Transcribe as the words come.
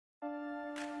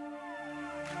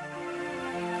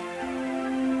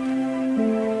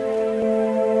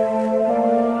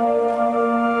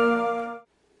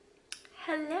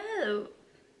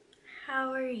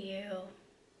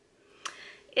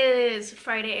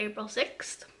Friday, April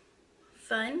 6th.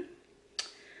 Fun.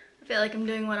 I feel like I'm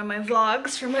doing one of my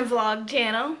vlogs for my vlog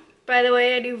channel. By the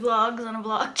way, I do vlogs on a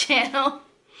vlog channel.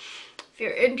 If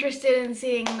you're interested in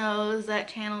seeing those, that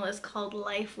channel is called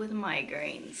Life with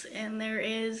Migraines, and there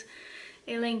is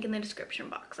a link in the description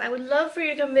box. I would love for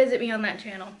you to come visit me on that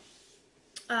channel.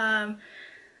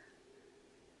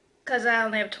 Because I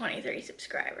only have 23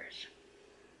 subscribers.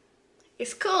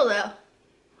 It's cool though.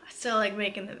 I still like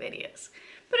making the videos.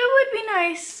 But it would be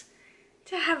nice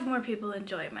to have more people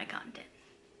enjoy my content.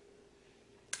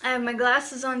 I have my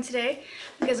glasses on today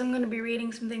because I'm going to be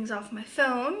reading some things off my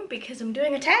phone because I'm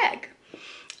doing a tag.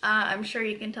 I'm sure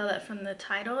you can tell that from the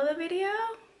title of the video.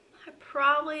 I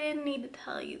probably didn't need to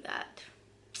tell you that.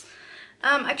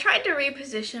 I tried to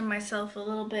reposition myself a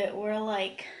little bit where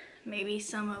like maybe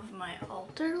some of my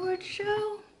altar would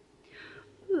show.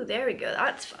 Ooh, there we go.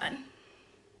 That's fun.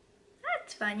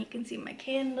 That's fun. You can see my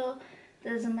candle.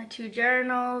 Those are my two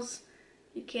journals.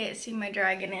 You can't see my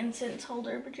dragon incense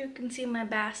holder, but you can see my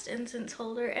bast incense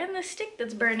holder and the stick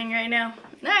that's burning right now.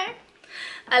 Alright.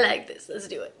 I like this. Let's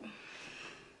do it.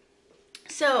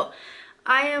 So,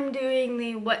 I am doing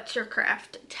the What's Your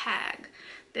Craft tag.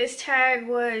 This tag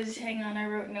was, hang on, I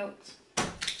wrote notes.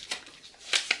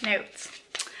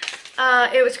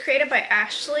 It was created by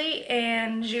Ashley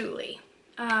and Julie.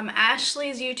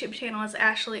 Ashley's YouTube channel is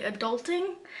Ashley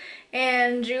Adulting,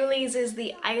 and Julie's is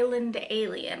The Island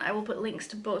Alien. I will put links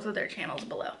to both of their channels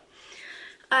below.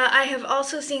 I have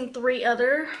also seen 3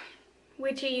 other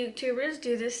witchy YouTubers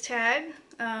do this tag.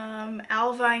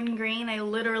 Owlvine Green, I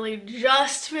literally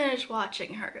just finished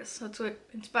watching hers. So that's what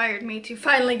inspired me to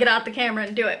finally get out the camera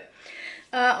and do it.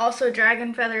 Also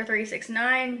Dragon Feather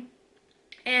 369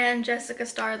 and Jessica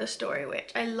Starr,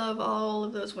 TheStoryWitch. I love all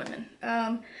of those women.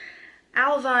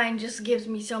 Owlvine just gives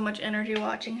me so much energy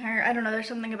watching her. I don't know, there's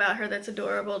something about her that's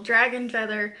adorable. Dragon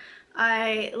Feather,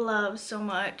 I love so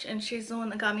much, and she's the one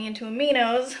that got me into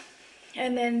aminos.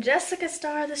 And then Jessica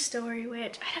Starr,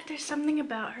 TheStoryWitch. There's something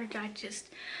about her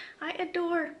I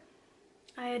adore.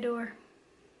 I adore.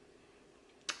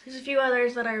 There's a few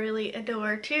others that I really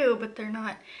adore too, but they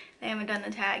haven't done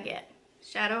the tag yet.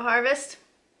 Shadow Harvest.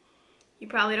 You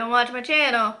probably don't watch my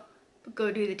channel, but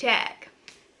go do the tag.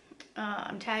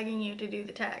 I'm tagging you to do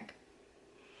the tag.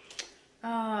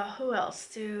 Who else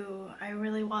do I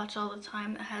really watch all the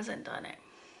time that hasn't done it?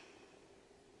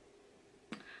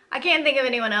 I can't think of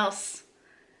anyone else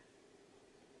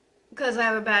because I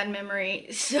have a bad memory.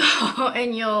 So,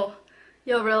 and you'll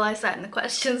realize that in the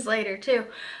questions later too.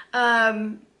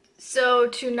 So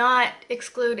to not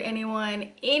exclude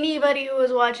anyone, anybody who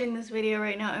is watching this video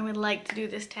right now and would like to do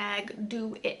this tag,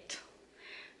 do it.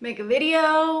 Make a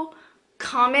video,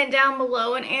 comment down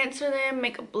below and answer them,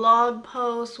 make a blog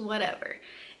post, whatever.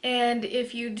 And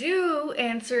if you do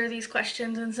answer these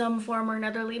questions in some form or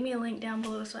another, leave me a link down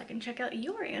below so I can check out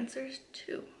your answers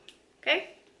too.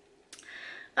 Okay?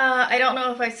 I don't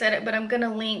know if I said it, but I'm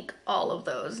gonna link all of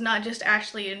those. Not just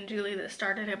Ashley and Julie that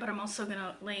started it, but I'm also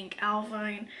gonna link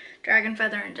Owlvine, Dragon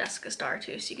Feather, and Jessica Starr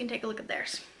too, so you can take a look at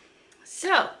theirs.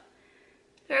 So,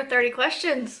 there are 30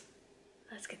 questions.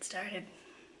 Let's get started.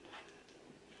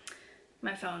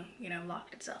 My phone,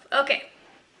 locked itself. Okay.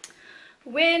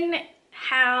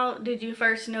 How did you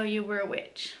first know you were a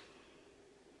witch?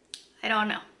 I don't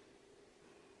know.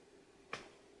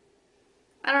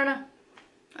 I don't know.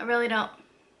 I really don't.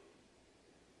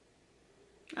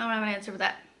 I don't have an answer for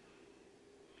that.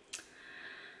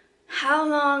 How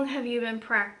long have you been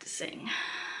practicing?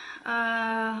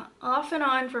 Off and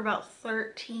on for about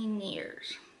 13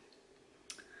 years.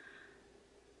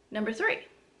 Number 3.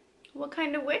 What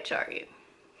kind of witch are you?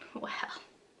 Well,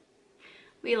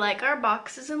 we like our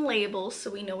boxes and labels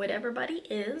so we know what everybody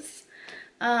is.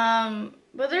 But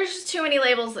there's just too many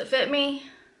labels that fit me.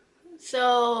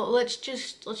 So let's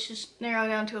just narrow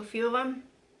down to a few of them.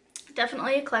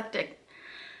 Definitely eclectic.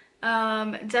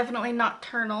 Definitely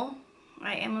nocturnal.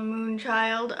 I am a moon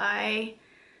child. I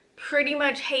pretty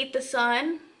much hate the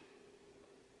sun.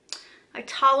 I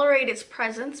tolerate its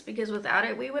presence because without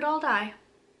it we would all die.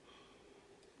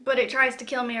 But it tries to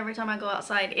kill me every time I go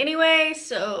outside anyway,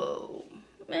 so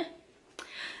meh.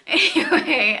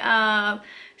 Anyway,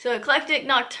 so eclectic,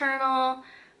 nocturnal,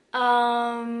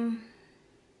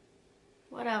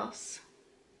 what else?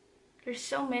 There's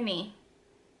so many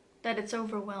that it's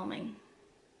overwhelming.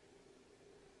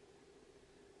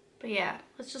 But yeah,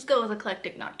 let's just go with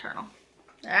eclectic, nocturnal.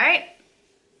 Alright?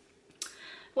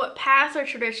 What path or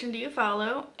tradition do you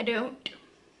follow? I don't.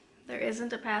 There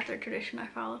isn't a path or tradition I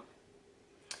follow.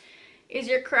 Is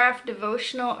your craft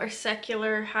devotional or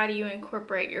secular? How do you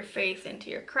incorporate your faith into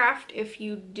your craft if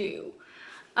you do?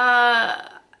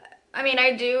 I mean,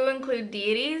 I do include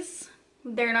deities.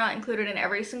 They're not included in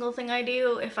every single thing I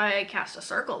do. If I cast a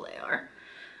circle, they are.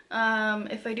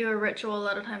 If I do a ritual, a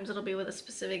lot of times it'll be with a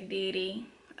specific deity.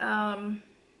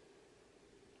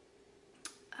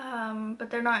 But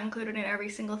they're not included in every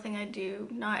single thing I do,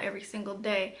 not every single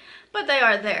day, but they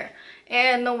are there.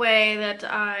 And the way that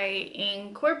I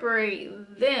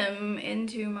incorporate them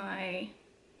into my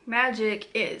magic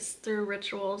is through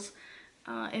rituals,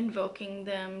 invoking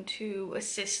them to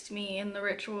assist me in the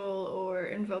ritual or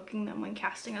invoking them when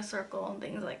casting a circle and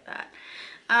things like that.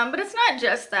 But it's not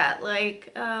just that.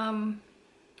 Like,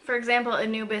 for example,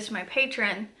 Anubis, my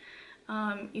patron,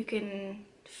 you can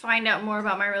find out more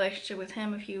about my relationship with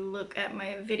him if you look at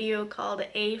my video called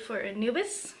A for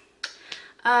Anubis.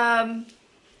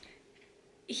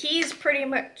 He's pretty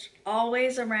much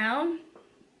always around.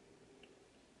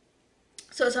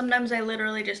 So sometimes I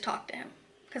literally just talk to him.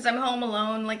 Because I'm home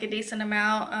alone like a decent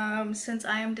amount since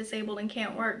I am disabled and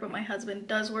can't work, but my husband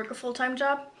does work a full-time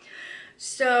job.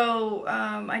 So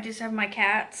I just have my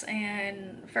cats,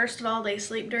 and first of all, they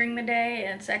sleep during the day,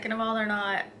 and second of all, they're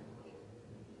not,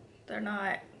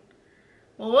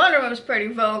 well, one of them's pretty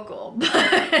vocal, but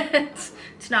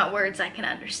it's not words I can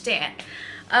understand.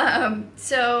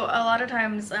 So a lot of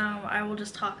times I will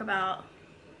just talk about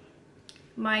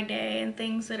my day and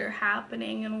things that are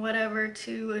happening and whatever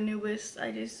to Anubis.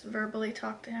 I just verbally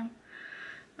talk to him.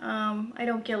 I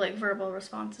don't get like verbal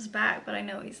responses back, but I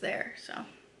know he's there, so.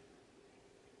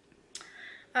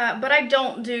 But I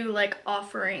don't do like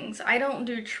offerings. I don't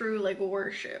do true like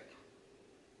worship.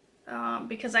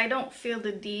 Because I don't feel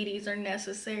the deities are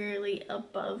necessarily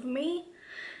above me.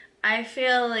 I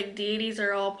feel like deities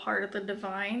are all part of the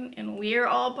divine, and we are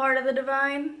all part of the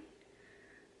divine.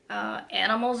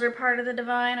 Animals are part of the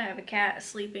divine. I have a cat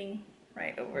sleeping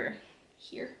right over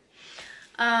here.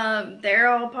 They're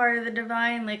all part of the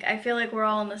divine. Like, I feel like we're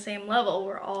all on the same level.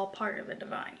 We're all part of the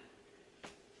divine.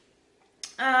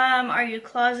 Are you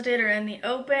closeted or in the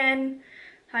open?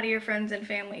 How do your friends and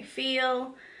family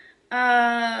feel?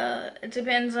 It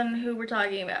depends on who we're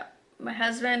talking about. My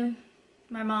husband,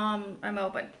 my mom, I'm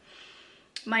open.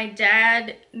 My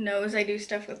dad knows I do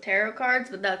stuff with tarot cards,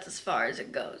 but that's as far as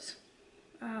it goes.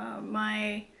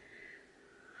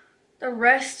 The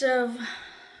rest of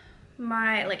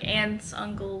my, like, aunts,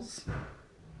 uncles,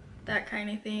 that kind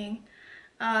of thing.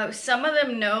 Some of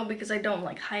them know because I don't,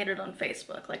 like, hide it on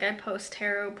Facebook. Like, I post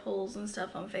tarot pulls and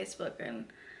stuff on Facebook, and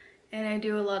I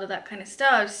do a lot of that kind of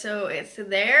stuff, so it's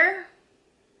there.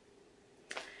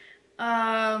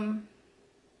 My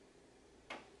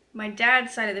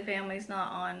dad's side of the family's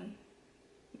not on,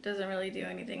 doesn't really do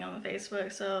anything on the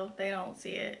Facebook, so they don't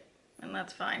see it, and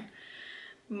that's fine.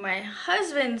 My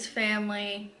husband's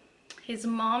family, his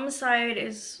mom's side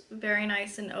is very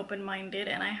nice and open-minded,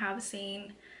 and I have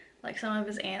seen like some of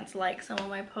his aunts like some of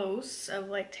my posts of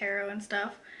like tarot and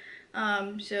stuff.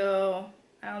 So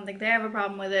I don't think they have a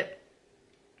problem with it.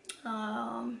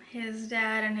 His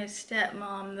dad and his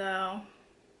stepmom, though,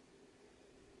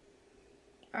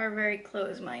 are very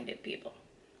close-minded people.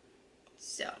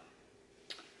 So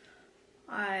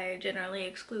I generally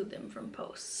exclude them from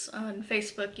posts. On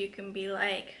Facebook, you can be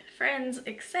like, friends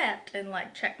accept, and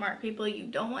like checkmark people you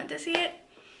don't want to see it.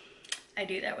 I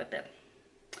do that with them.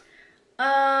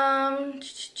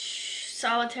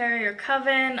 Solitary or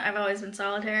coven? I've always been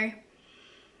solitary.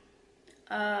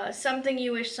 Something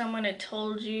you wish someone had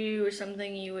told you, or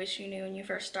something you wish you knew when you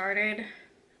first started.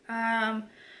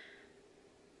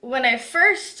 When I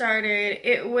first started,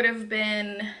 it would have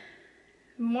been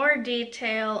more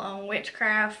detail on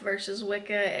witchcraft versus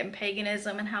Wicca and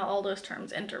paganism and how all those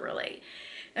terms interrelate.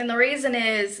 And the reason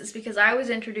is because I was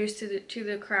introduced to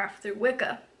the craft through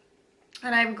Wicca.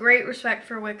 And I have great respect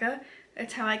for Wicca.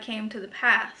 It's how I came to the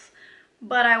path.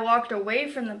 But I walked away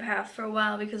from the path for a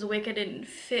while because Wicca didn't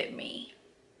fit me.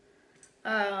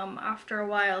 After a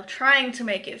while trying to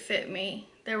make it fit me,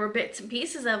 there were bits and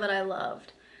pieces of it I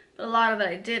loved, but a lot of it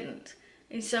I didn't.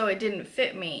 And so it didn't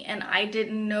fit me, and I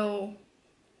didn't know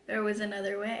there was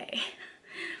another way.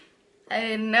 I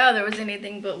didn't know there was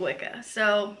anything but Wicca.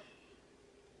 So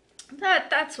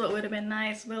that's what would have been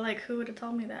nice, but like, who would have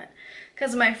told me that?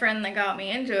 Because my friend that got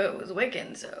me into it was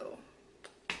Wiccan, so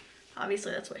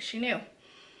obviously that's what she knew.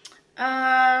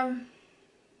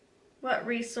 What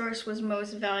resource was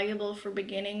most valuable for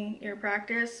beginning your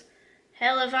practice?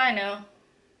 Hell if I know.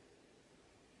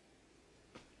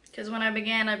 Because when I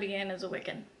began as a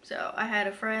Wiccan. So I had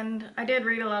a friend. I did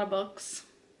read a lot of books.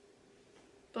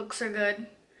 Books are good.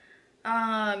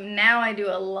 Now I do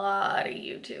a lot of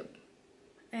YouTube.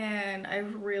 And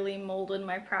I've really molded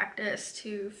my practice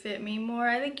to fit me more.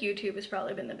 I think YouTube has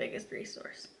probably been the biggest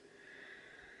resource.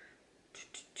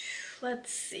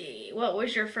 Let's see. What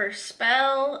was your first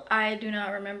spell? I do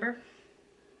not remember.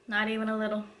 Not even a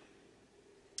little.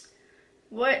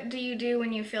 What do you do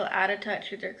when you feel out of touch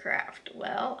with your craft?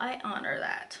 Well, I honor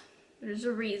that. There's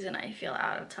a reason I feel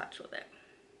out of touch with it.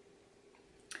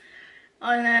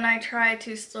 And then I try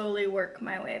to slowly work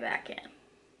my way back in.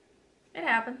 It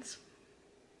happens.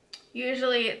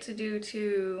 Usually it's due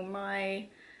to my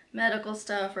medical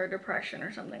stuff or depression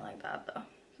or something like that, though.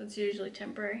 So it's usually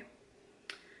temporary.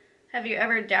 Have you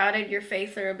ever doubted your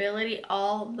faith or ability?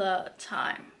 All the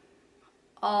time.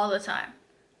 All the time.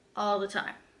 All the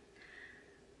time.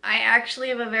 I actually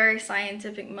have a very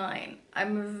scientific mind.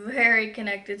 I'm very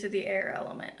connected to the air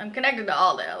element. I'm connected to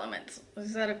all the elements.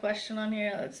 Is that a question on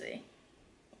here? Let's see.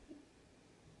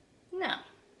 No.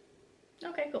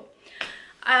 Okay, cool.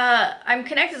 I'm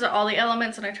connected to all the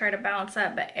elements and I try to balance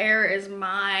that, but air is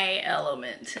my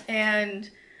element. And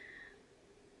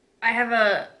I have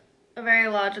a very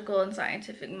logical and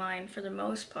scientific mind for the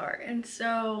most part. And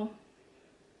so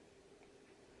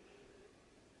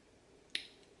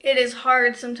it is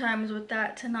hard sometimes with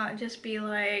that to not just be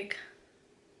like,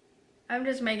 I'm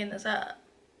just making this up.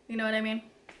 You know what I mean?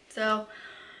 So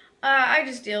I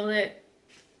just deal with it.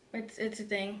 It's a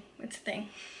thing. It's a thing.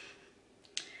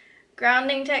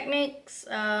 Grounding techniques.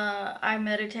 I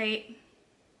meditate.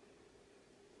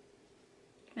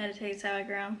 Meditate's how I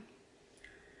ground.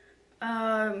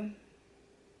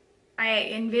 I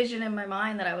envision in my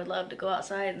mind that I would love to go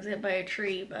outside and sit by a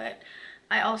tree, but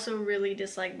I also really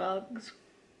dislike bugs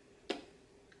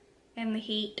and the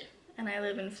heat, and I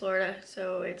live in Florida,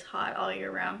 so it's hot all year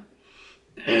round.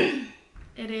 It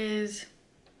is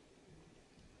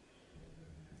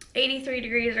 83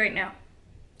 degrees right now.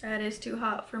 That is too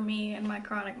hot for me and my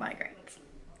chronic migraines.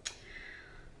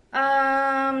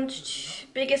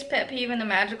 Biggest pet peeve in the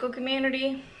magical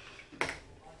community.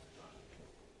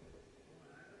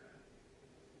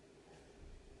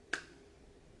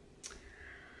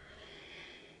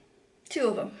 Two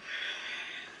of them.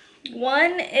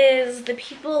 One is the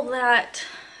people that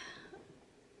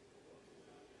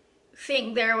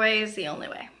think their way is the only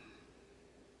way.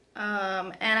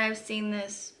 And I've seen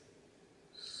this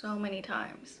so many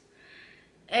times.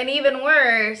 And even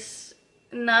worse,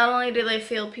 not only do they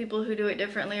feel people who do it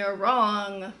differently are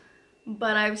wrong,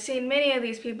 but I've seen many of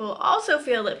these people also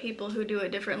feel that people who do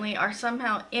it differently are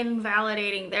somehow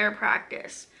invalidating their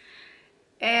practice.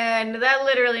 And that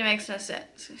literally makes no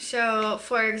sense. So,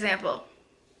 for example,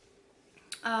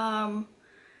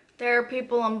 there are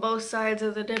people on both sides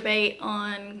of the debate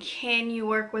on can you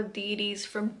work with deities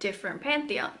from different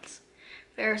pantheons.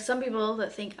 There are some people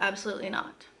that think absolutely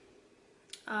not.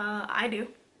 I do.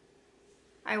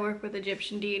 I work with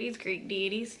Egyptian deities, Greek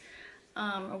deities.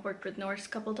 I've worked with Norse a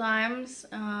couple times.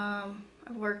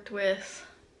 I've worked with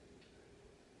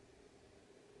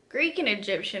Greek and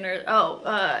Egyptian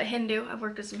Hindu. I've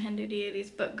worked with some Hindu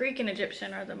deities, but Greek and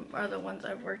Egyptian are the ones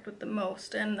I've worked with the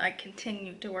most, and I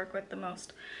continue to work with the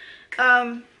most.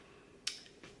 But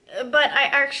I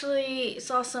actually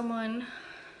saw someone,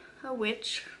 a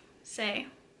witch, say,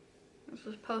 this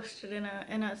was posted in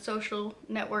a social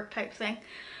network type thing,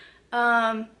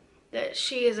 that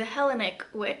she is a Hellenic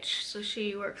witch, so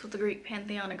she works with the Greek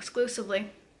pantheon exclusively,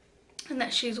 and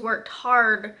that she's worked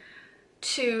hard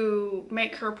to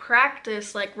make her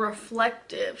practice like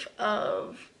reflective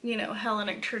of, you know,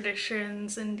 Hellenic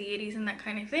traditions and deities and that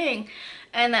kind of thing,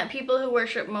 and that people who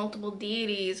worship multiple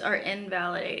deities are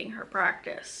invalidating her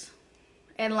practice.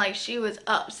 And like she was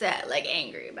upset, like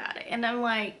angry about it. And I'm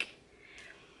like,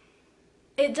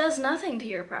 it does nothing to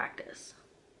your practice.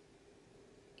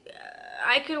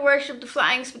 I could worship the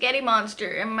flying spaghetti monster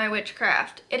in my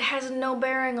witchcraft. It has no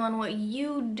bearing on what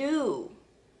you do.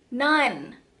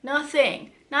 None.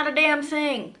 Nothing. Not a damn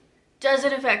thing.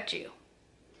 Doesn't affect you.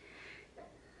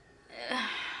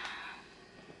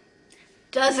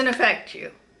 Doesn't affect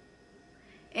you.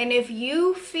 And if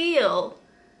you feel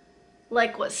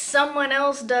like what someone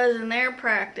else does in their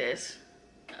practice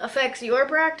affects your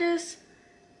practice,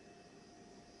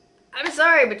 I'm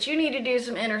sorry, but you need to do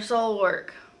some inner soul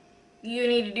work. You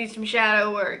need to do some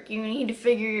shadow work. You need to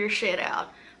figure your shit out.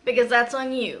 Because that's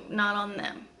on you, not on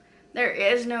them. There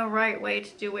is no right way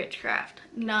to do witchcraft.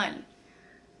 None.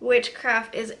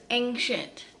 Witchcraft is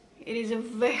ancient. It is a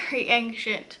very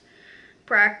ancient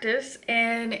practice,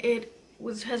 and it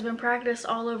has been practiced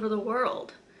all over the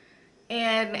world.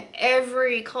 And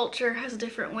every culture has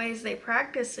different ways they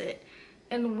practice it.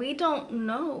 And we don't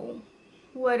know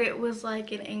what it was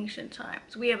like in ancient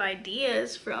times. We have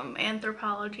ideas from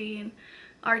anthropology and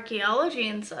archaeology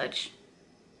and such,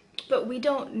 but we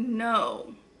don't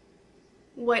know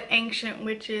what ancient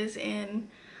witches in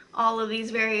all of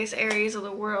these various areas of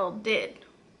the world did.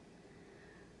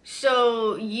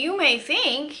 So you may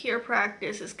think your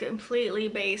practice is completely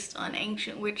based on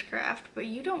ancient witchcraft, but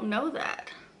you don't know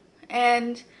that.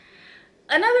 And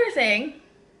another thing,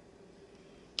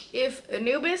 if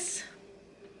Anubis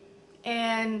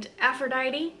and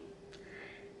Aphrodite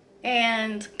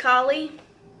and Kali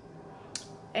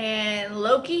and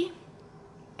Loki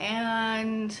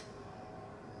and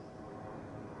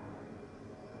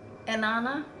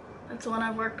Inanna, that's the one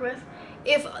I've worked with,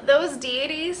 if those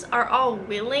deities are all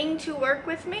willing to work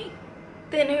with me,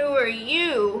 then who are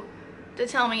you to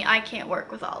tell me I can't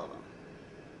work with all of them?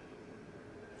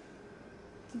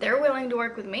 They're willing to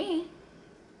work with me.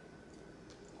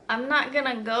 I'm not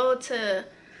gonna go to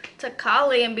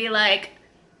Kali and be like,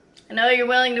 I know you're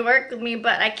willing to work with me,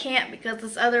 but I can't because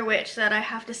this other witch said I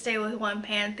have to stay with one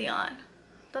pantheon.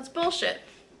 That's bullshit.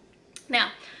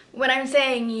 Now, when I'm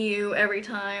saying you every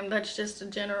time, that's just a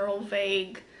general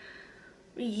vague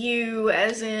you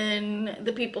as in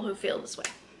the people who feel this way,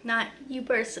 not you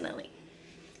personally.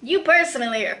 You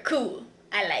personally are cool.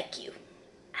 I like you.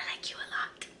 I like you a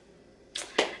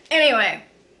lot. Anyway,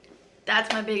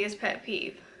 that's my biggest pet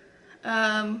peeve.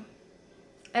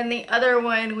 And the other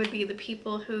one would be the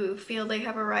people who feel they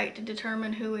have a right to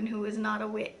determine who and who is not a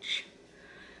witch.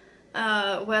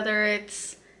 Whether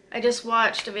it's, I just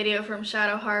watched a video from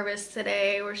Shadow Harvest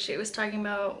today where she was talking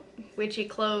about witchy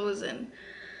clothes, and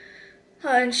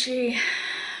she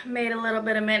made a little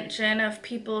bit of mention of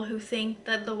people who think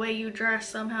that the way you dress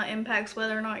somehow impacts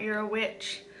whether or not you're a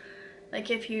witch.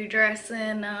 Like if you dress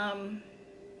in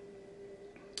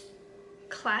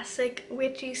classic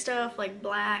witchy stuff like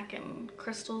black and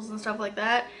crystals and stuff like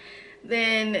that,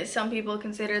 then some people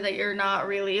consider that you're not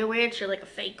really a witch. You're like a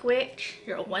fake witch.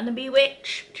 You're a wannabe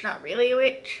witch, but you're not really a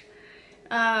witch.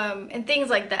 And things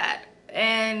like that.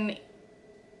 And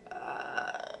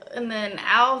then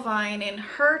Owlvine in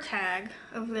her tag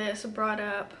of this brought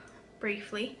up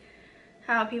briefly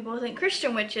how people think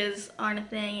Christian witches aren't a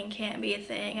thing and can't be a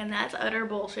thing, and that's utter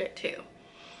bullshit too.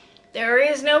 There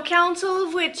is no council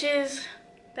of witches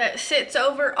that sits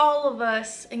over all of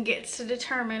us and gets to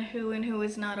determine who and who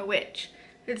is not a witch.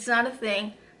 It's not a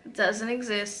thing. It doesn't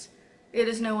exist. It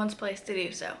is no one's place to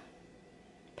do so.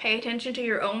 Pay attention to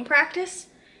your own practice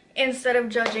instead of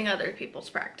judging other people's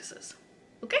practices.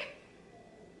 Okay?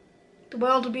 The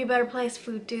world would be a better place if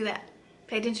we would do that.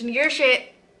 Pay attention to your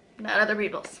shit, not other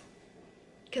people's.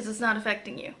 Because it's not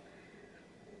affecting you.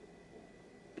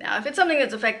 Now, if it's something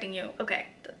that's affecting you, okay,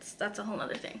 that's a whole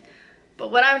other thing. But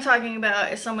what I'm talking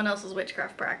about is someone else's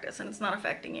witchcraft practice, and it's not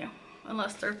affecting you.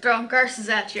 Unless they're throwing curses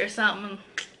at you or something.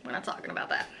 We're not talking about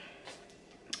that.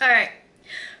 Alright.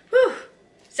 Whew.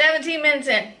 17 minutes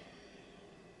in.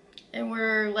 And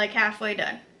we're like halfway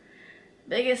done.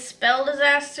 Biggest spell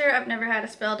disaster. I've never had a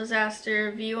spell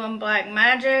disaster. View on black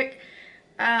magic.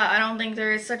 I don't think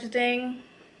there is such a thing.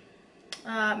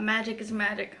 Magic is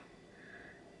magic.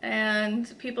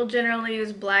 And people generally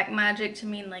use black magic to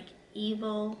mean like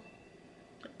evil,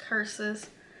 like curses.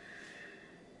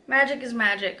 Magic is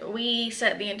magic. We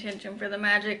set the intention for the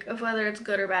magic of whether it's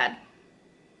good or bad.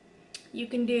 You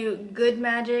can do good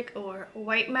magic or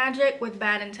white magic with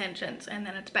bad intentions, and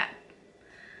then it's bad.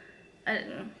 I don't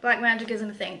know. Black magic isn't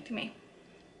a thing to me.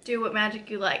 Do what magic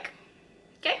you like.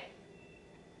 Okay?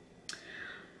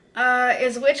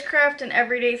 Is witchcraft an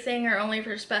everyday thing or only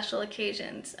for special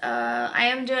occasions? I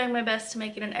am doing my best to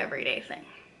make it an everyday thing.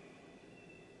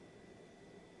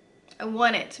 I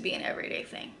want it to be an everyday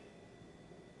thing.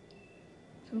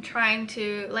 I'm trying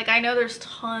to, like, I know there's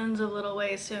tons of little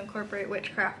ways to incorporate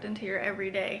witchcraft into your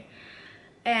everyday.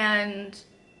 And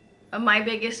my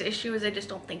biggest issue is I just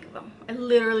don't think of them. I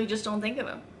literally just don't think of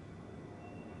them.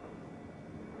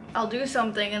 I'll do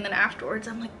something and then afterwards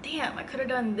I'm like, damn, I could have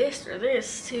done this or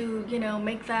this to, you know,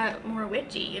 make that more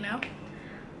witchy, you know?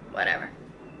 Whatever.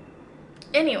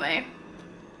 Anyway.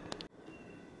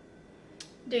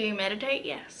 Do you meditate?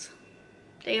 Yes.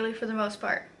 Daily for the most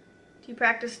part. Do you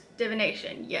practice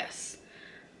divination? Yes.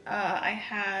 I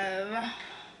have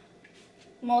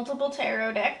multiple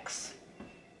tarot decks.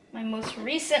 My most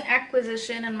recent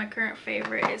acquisition and my current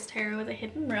favorite is Tarot of the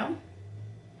Hidden Realm.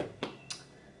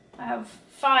 I have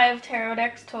 5 tarot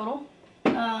decks total.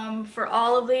 For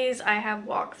all of these, I have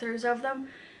walkthroughs of them.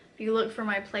 If you look for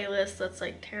my playlist that's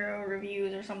like tarot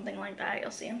reviews or something like that, you'll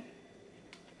see them.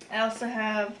 I also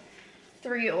have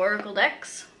 3 oracle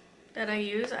decks that I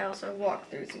use. I also have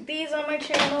walkthroughs of these on my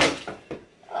channel.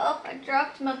 Oh, I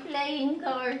dropped my playing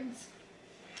cards.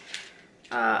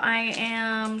 I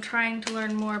am trying to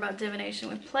learn more about divination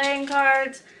with playing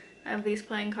cards. I have these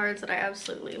playing cards that I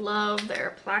absolutely love.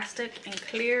 They're plastic and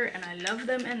clear and I love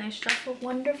them and they shuffle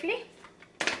wonderfully.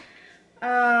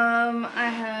 I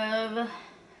have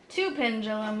 2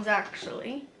 pendulums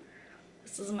actually.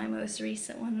 This is my most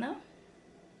recent one though.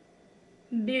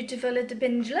 Beautiful little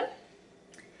pendulum.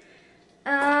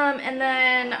 And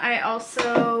then I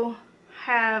also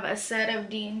have a set of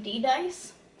D&D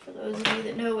dice, for those of you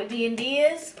that know what D&D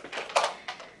is.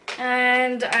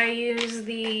 And I use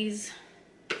these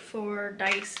for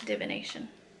dice divination.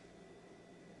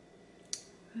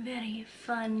 Very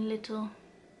fun little,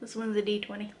 this one's a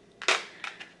D20.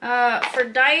 For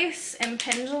dice and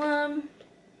pendulum,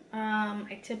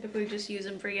 I typically just use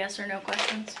them for yes or no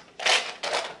questions.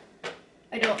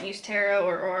 I don't use tarot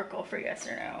or oracle for yes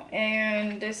or no.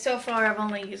 And so far I've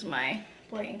only used my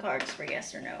playing cards for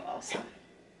yes or no also.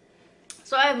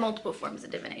 So I have multiple forms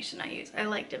of divination I use. I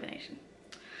like divination.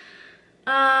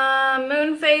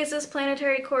 Moon phases,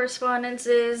 planetary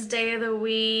correspondences, day of the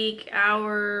week,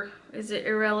 hour, is it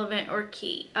irrelevant or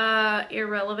key?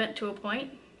 Irrelevant to a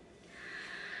point.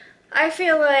 I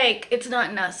feel like it's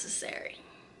not necessary.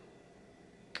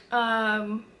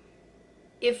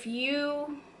 If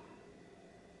you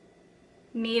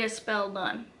need a spell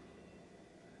done,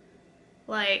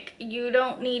 like, you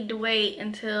don't need to wait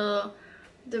until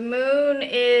the moon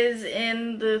is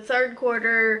in the 3rd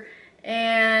quarter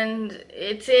and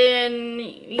it's in,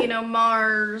 you know,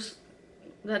 Mars.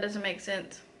 That doesn't make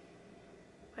sense.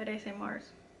 Why did I say Mars?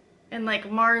 And like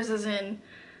Mars is in,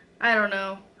 I don't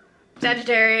know,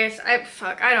 Sagittarius.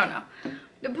 I don't know.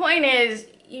 The point is,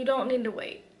 you don't need to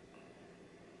wait.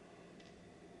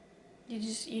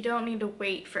 You don't need to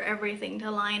wait for everything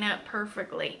to line up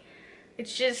perfectly.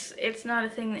 It's not a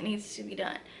thing that needs to be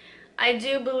done. I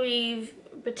do believe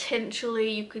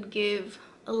potentially you could give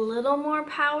a little more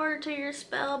power to your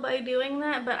spell by doing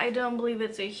that, but I don't believe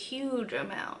it's a huge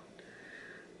amount.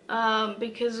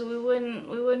 Because we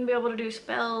wouldn't be able to do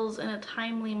spells in a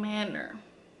timely manner.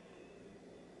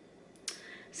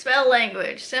 Spell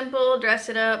language, simple, dress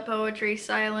it up, poetry,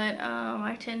 silent.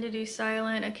 I tend to do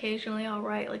silent. Occasionally I'll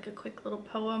write like a quick little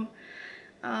poem.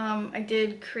 I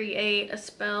did create a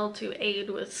spell to aid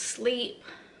with sleep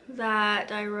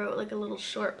that I wrote like a little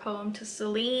short poem to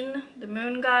Selene, the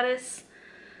moon goddess.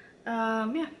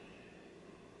 Yeah.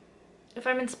 If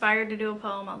I'm inspired to do a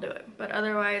poem, I'll do it. But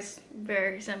otherwise,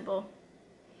 very simple.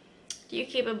 Do you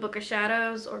keep a book of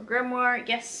shadows or grimoire?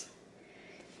 Yes.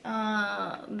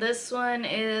 This one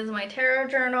is my tarot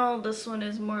journal. This one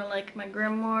is more like my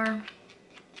grimoire.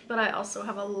 But I also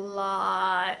have a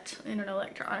lot in an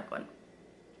electronic one.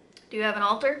 Do you have an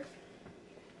altar?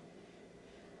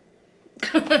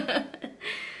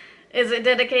 Is it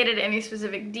dedicated to any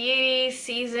specific deity,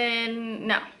 season?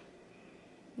 No.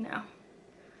 No.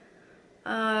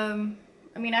 I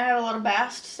mean, I have a lot of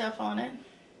Bast stuff on it.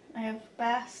 I have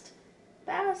Bast,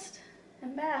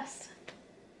 and Bast.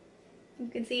 You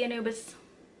can see Anubis.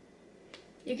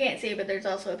 You can't see, but there's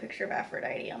also a picture of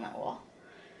Aphrodite on that wall.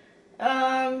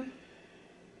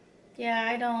 Yeah,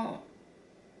 I don't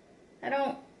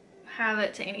have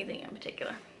it to anything in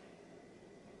particular.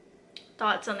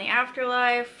 Thoughts on the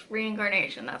afterlife,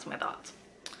 reincarnation, that's my thoughts.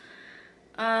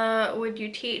 Would you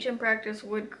teach and practice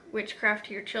witchcraft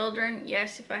to your children?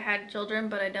 Yes, if I had children,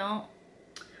 but I don't.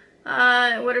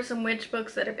 What are some witch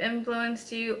books that have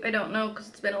influenced you? I don't know, because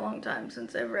it's been a long time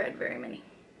since I've read very many.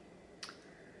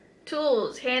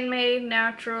 Tools, handmade,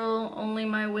 natural, only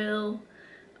my will.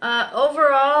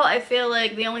 Overall, I feel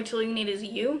like the only tool you need is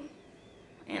you.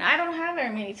 And I don't have very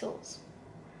many tools.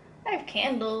 I have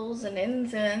candles and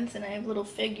incense and I have little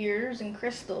figures and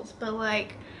crystals, but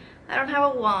like, I don't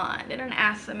have a wand and an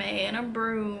athame and a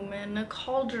broom and a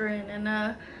cauldron and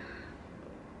a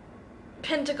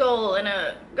pentacle and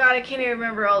a, God, I can't even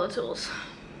remember all the tools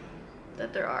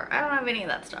that there are. I don't have any of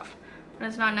that stuff, and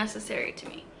it's not necessary to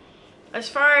me. As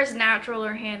far as natural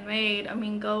or handmade, I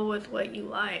mean, go with what you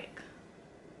like.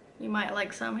 You might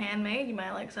like some handmade, you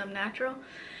might like some natural.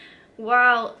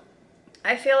 While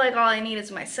I feel like all I need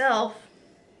is myself,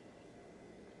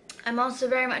 I'm also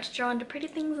very much drawn to pretty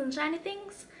things and shiny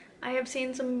things. I have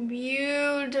seen some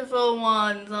beautiful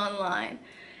ones online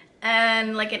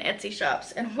and like in Etsy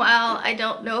shops, and while I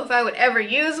don't know if I would ever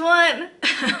use one,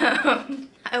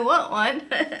 I want one.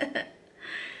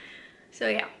 So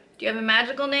yeah. Do you have a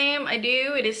magical name? I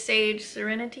do. It is Sage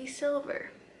Serenity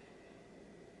Silver.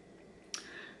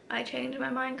 I change my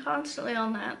mind constantly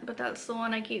on that, but that's the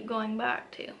one I keep going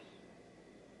back to.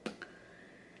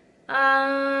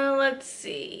 Let's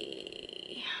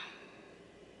see.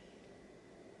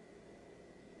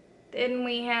 Then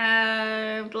we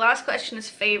have, the last question is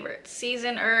favorites.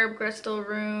 Season, herb, crystal,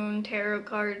 rune, tarot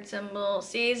card, symbol.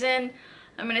 Season,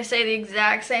 I'm going to say the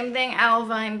exact same thing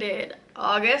Owlvine did.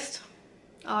 August.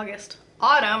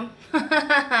 Autumn.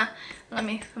 Let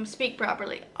me speak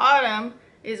properly. Autumn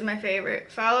is my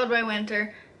favorite, followed by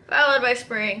winter, followed by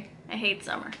spring. I hate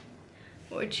summer,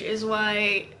 which is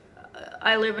why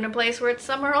I live in a place where it's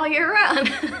summer all year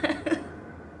round.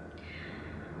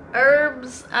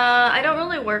 Herbs, I don't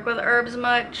really work with herbs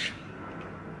much.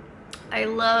 I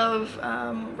love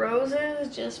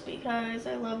roses just because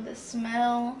I love the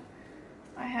smell.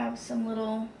 I have some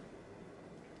little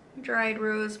dried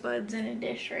rose buds in a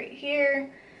dish right here.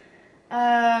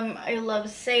 I love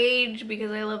sage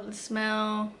because I love the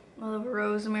smell. I love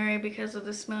rosemary because of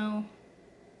the smell.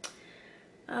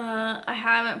 I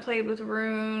haven't played with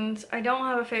runes. I don't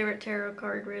have a favorite tarot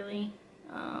card really.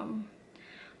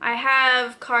 I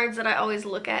have cards that I always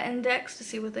look at in decks to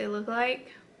see what they look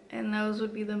like, and those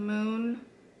would be the moon,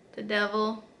 the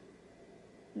devil,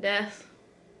 death,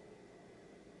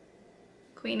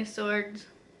 queen of swords,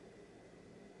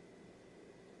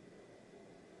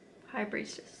 high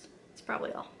priestess. That's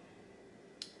probably all.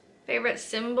 Favorite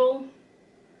symbol?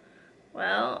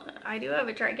 Well, I do have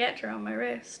a triquetra on my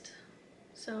wrist,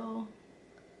 so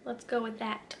let's go with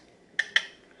that.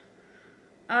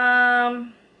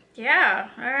 Yeah,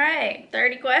 all right,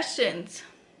 30 questions.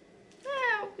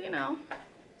 Yeah, you know,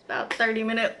 it's about 30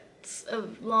 minutes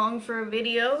of long for a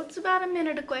video. It's about a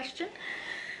minute a question.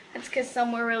 That's because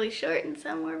some were really short and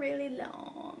some were really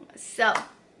long. So,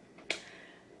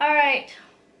 all right,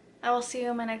 I will see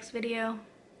you in my next video.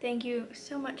 Thank you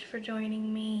so much for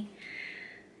joining me,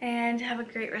 and have a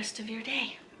great rest of your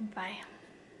day. Bye.